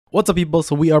What's up, people?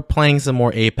 So we are playing some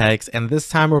more Apex, and this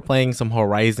time we're playing some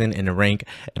Horizon in rank.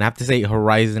 And I have to say,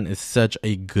 Horizon is such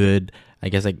a good, I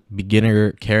guess, like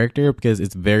beginner character because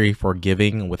it's very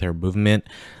forgiving with her movement,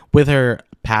 with her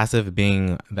passive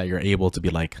being that you're able to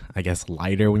be like, I guess,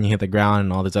 lighter when you hit the ground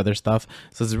and all this other stuff.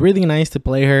 So it's really nice to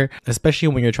play her, especially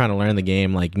when you're trying to learn the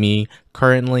game like me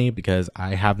currently, because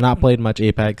I have not played much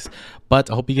Apex.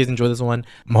 But I hope you guys enjoy this one.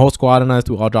 My whole squad and us,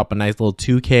 we all drop a nice little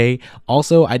 2k.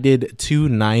 Also, I did 2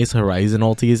 nice Horizon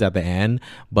ultis at the end,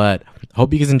 but I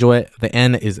hope you guys enjoy it. The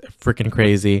end is freaking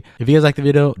crazy. If you guys like the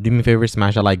video, do me a favor,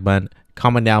 smash that like button.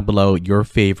 Comment down below your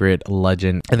favorite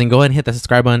legend, and then go ahead and hit that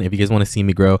subscribe button if you guys want to see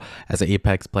me grow as an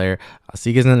Apex player. I'll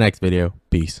see you guys in the next video.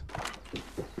 Peace.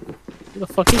 Who the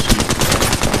fuck is she?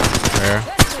 Where?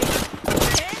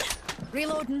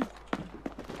 Reloading.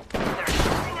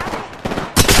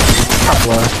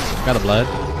 Got a blood.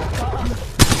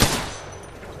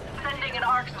 Sending an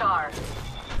arc star.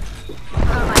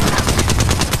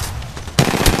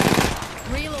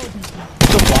 Reloading.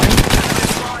 Still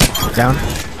flying? Down.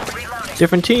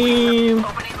 Different team.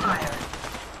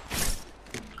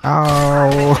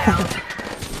 Ow.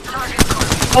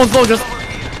 Oh, no, just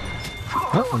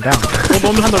Oh, I'm down.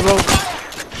 one behind the rope.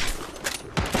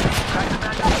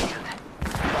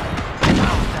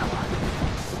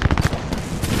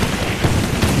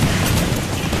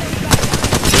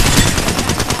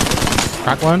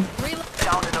 Crack one.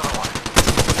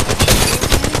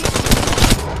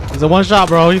 He's a one shot,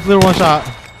 bro. He's a little one shot.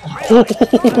 Oh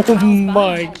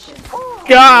my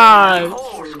god!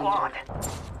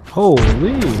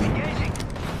 Holy.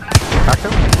 Cracked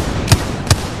him.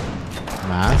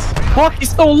 Nice. Fuck,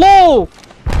 he's so low!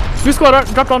 Two squad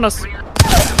dropped on us.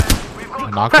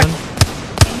 Knocked Crack. one.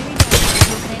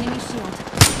 Enemy shield.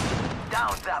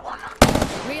 Down that one.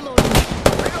 Reloading.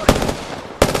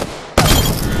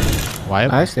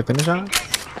 Wipe. Nice, they finish on. Taking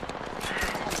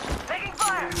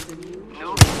fire.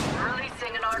 No.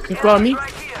 Releasing an arc You got me? right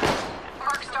here.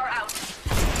 Arc star out.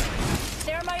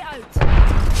 Thermite out.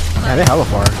 Yeah, they hella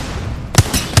far.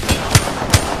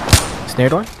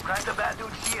 Snared one. Crack the bad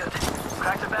dude's shield.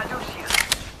 Crack the bad dude's shield.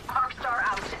 Arc star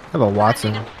out. I have a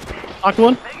Watson. Knocked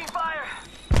one. Taking fire.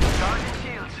 Charging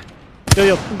shields.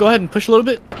 Yo, go ahead and push a little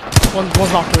bit. One's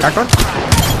knocked. Cracked one.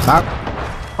 Knock.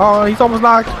 Oh, he's almost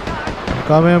knocked. I'm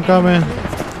coming. I'm coming.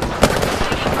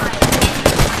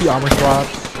 He armor swap.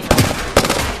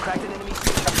 Cracked an enemy.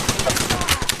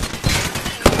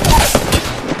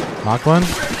 Knocked one.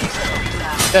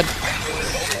 Dead.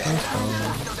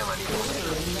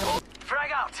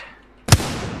 Frag out.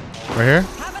 Right here.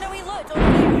 Having a wee look over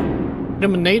there. Hit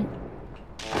him a nade.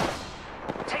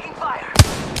 Taking fire.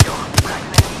 Yo, cracked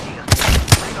an enemy shield.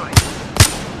 Reloading.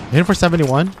 Hit him for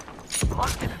 71. Must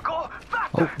go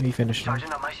faster. Oh, he finished him.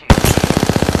 Charging up my shield.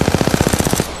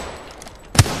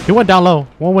 He went down low.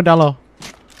 One went down low.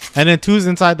 And then two's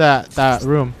inside that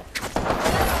room.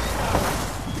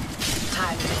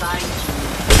 Time to find.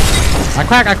 I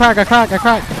crack.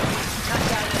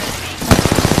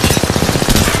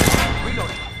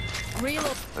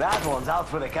 Reload. That one's out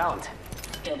for the count.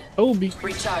 Oh, be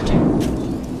Recharging.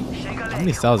 Shake a leg. How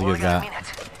many cells you guys Only got a got?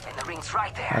 minute, and the ring's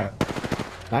right there.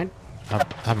 9? I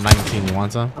have 19. You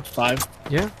want some? 5.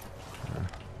 Yeah.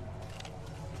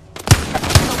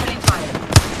 Opening fire.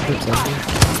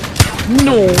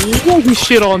 No, holy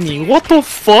shit on me. What the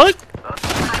fuck?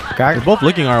 They're Cracked. both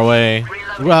looking our way.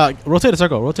 Rotate a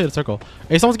circle.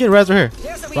 Hey, someone's getting res right here.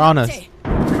 There's a wee They're on us. empty.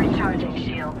 Recharging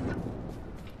shields.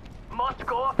 Must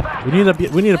go faster. We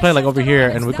need to play like over here,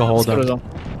 and we can hold Go to them. zone.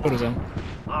 Go to zone.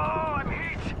 Oh, I'm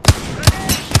hit.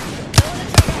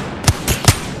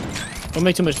 Don't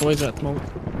make too much noise at the moment.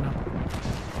 No.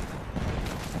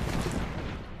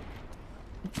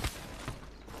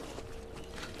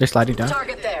 They're sliding down.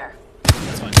 Target there.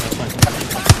 That's fine.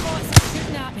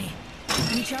 Shooting at me.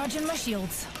 Recharging my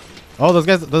shields. Oh, those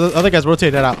other guys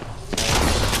rotate that out.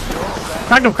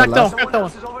 Crack them, crack that one, left. crack that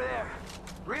Else one. is over there.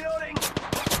 Reloading.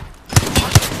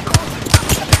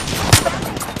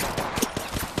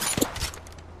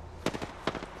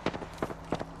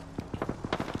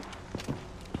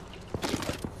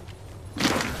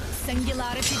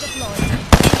 Singularity deployed.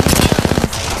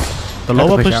 The low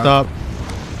one push pushed out.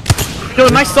 up. Yo,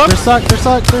 nice suck.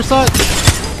 They're suck.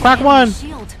 Crack one.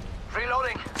 Shield.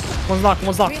 Reloading. One's knocked,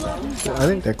 one's knocked. Reloading. I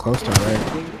think they're close to it,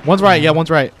 right? One's right. Yeah, one's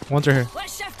right. One's right here.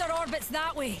 Let's shift our orbits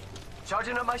that way.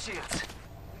 Charging up my shields.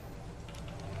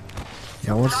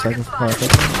 Yeah, one's second floor. Shooting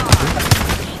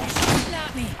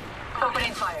at me.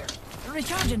 Opening fire.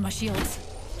 Recharging my shields.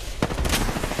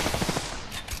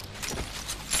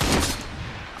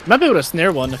 Might be able to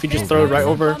snare one if you just throw it right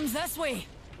over. Bombs this way.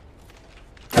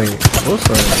 Wait. Close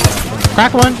or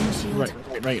Crack one.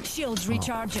 Right. Shields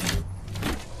recharging.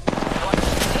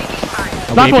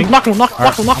 Knock one, Waving. knock one, knock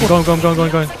one, knock I'm one.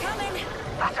 going.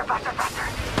 Faster, faster, faster.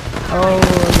 Oh,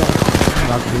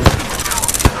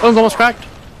 One's almost cracked.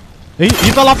 He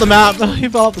fell off the map. He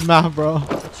fell off the map, bro.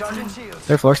 Charging shields.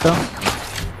 they're floor still.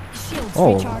 Shields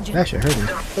Oh, recharging. that shit hurt me.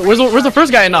 Where's the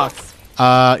first guy I knocked?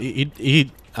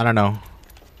 He I don't know.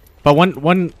 But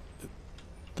one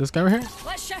this guy right here?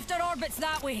 Let's shift our orbits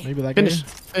that way. Maybe that guy.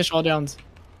 Finish all downs.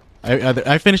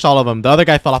 I finished all of them. The other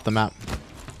guy fell off the map.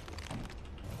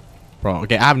 Bro,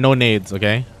 okay, I have no nades,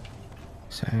 okay?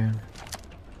 Same.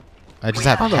 I just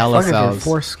have How the hella fuck is there cells.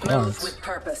 4 squads?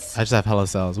 purpose. I just have hella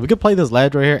cells. We could play this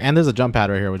ledge right here, and there's a jump pad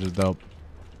right here, which is dope.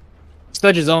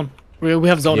 Sledge is zone. We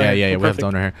have zone. Yeah, right yeah, here. yeah. We're We have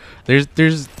perfect. zone right here.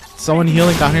 There's someone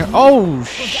healing down here. Oh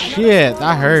shit,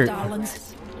 that hurt.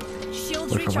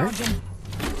 Shields Wait, from where? recharging.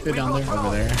 Go down there. Over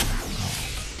there.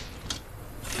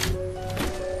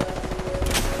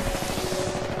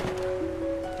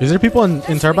 Is there people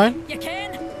in turbine? You can.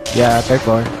 Yeah, third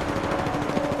floor.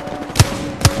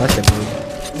 That's good move.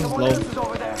 Someone else is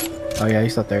over there. Oh yeah,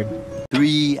 he's still third.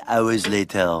 3 hours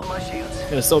later. My shields.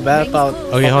 It was so bad. About.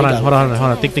 Okay, hold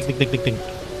on. Think.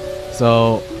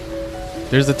 So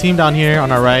there's a team down here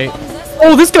on our right.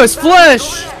 Oh, this guy's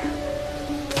flesh.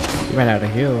 He ran out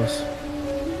of heals.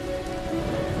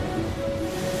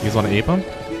 You guys want to ape him?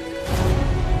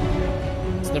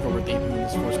 It's never worth it in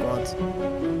these 4 squads.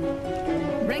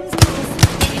 Rings.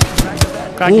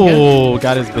 Crack again. Ooh,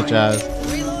 got his bitch ass.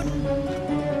 Reload.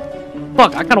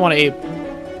 Fuck, I kind of want to ape.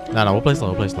 No, we'll play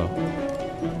slow.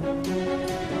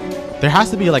 There has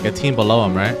to be like a team below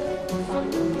him, right?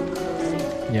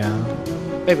 Yeah.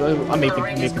 Hey, I'm aping. We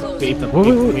ape them. Wait.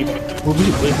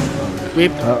 We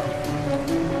ape.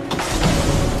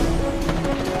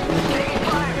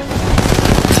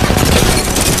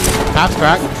 Half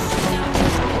crack.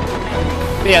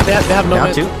 Yeah, they have no Down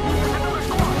mid. 2.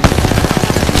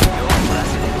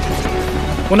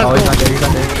 One Oh, has he's not gold. there. He's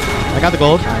not there. I got the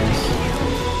gold. Nice.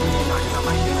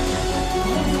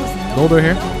 Gold right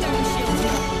here.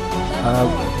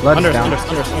 Blood's Unders, down. unders.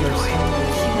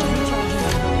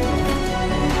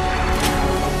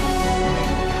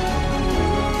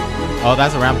 Oh,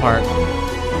 that's a rampart.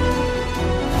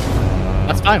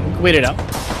 That's fine. We can wait it out.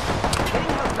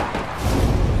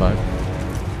 Fuck.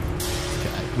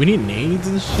 We need nades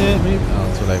and shit, maybe? Oh,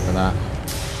 it's too late for that.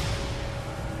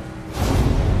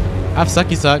 Have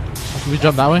sucky suck. Can we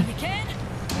jump that way? You can.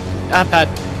 App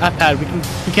pad. We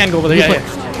can go over there. Yeah,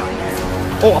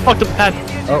 yeah. Oh, I fucked up the pad.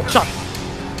 Oh. Shot.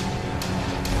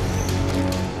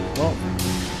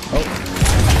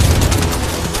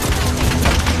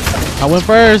 I went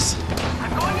first.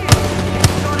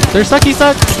 There's sucky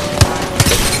suck.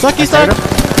 Sucky suck.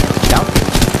 Down.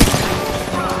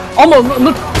 Almost.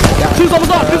 Look. Two's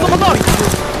almost off.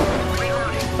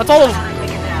 That's all of them.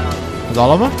 Is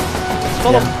all of them? That's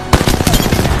all of them.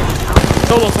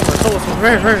 Solo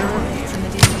somewhere. Right.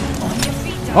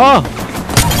 Oh!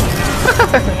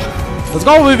 Let's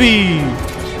go, baby!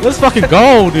 Let's fucking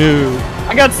go, dude!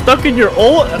 I got stuck in your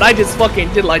ult and I just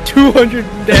fucking did like 200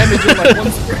 damage in like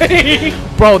one spray.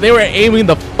 Bro, they were aiming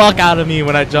the fuck out of me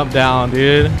when I jumped down,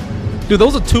 dude. Dude,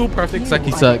 those are 2 perfect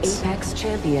sucky sucks. Apex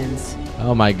champions.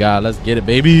 Oh my god, let's get it,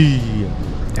 baby!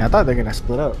 Yeah, I thought they're gonna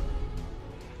split up.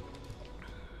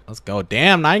 Let's go.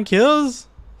 Damn, 9 kills?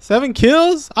 7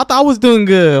 kills? I thought I was doing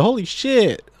good. Holy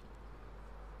shit.